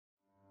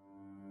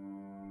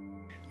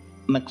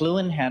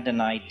McLuhan had an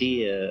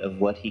idea of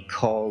what he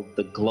called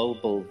the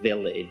global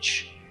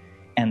village,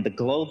 and the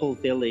global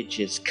village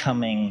is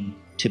coming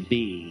to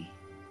be.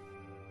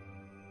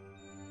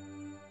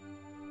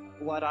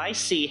 What I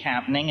see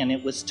happening, and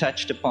it was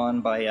touched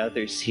upon by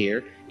others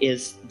here,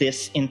 is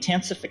this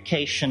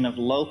intensification of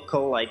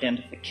local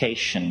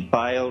identification,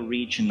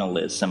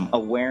 bioregionalism,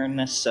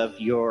 awareness of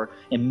your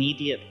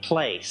immediate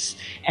place,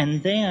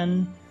 and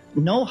then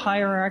no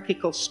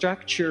hierarchical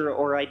structure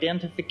or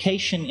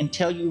identification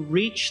until you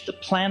reach the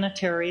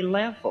planetary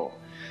level.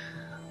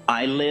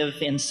 I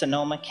live in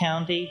Sonoma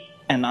County,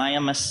 and I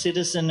am a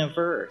citizen of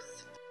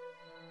Earth.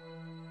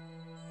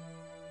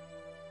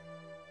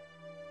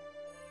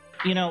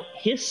 You know,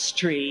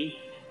 history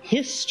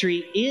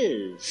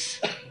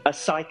is a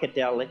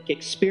psychedelic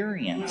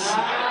experience.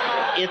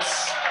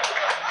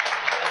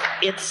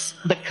 It's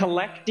the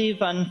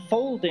collective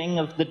unfolding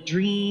of the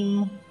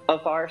dream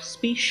of our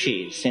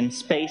species in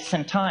space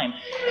and time.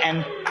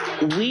 And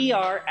we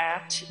are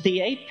at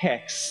the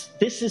apex.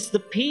 This is the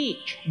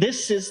peak.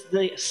 This is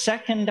the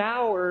second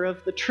hour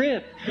of the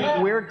trip.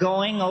 We're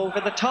going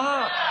over the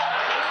top.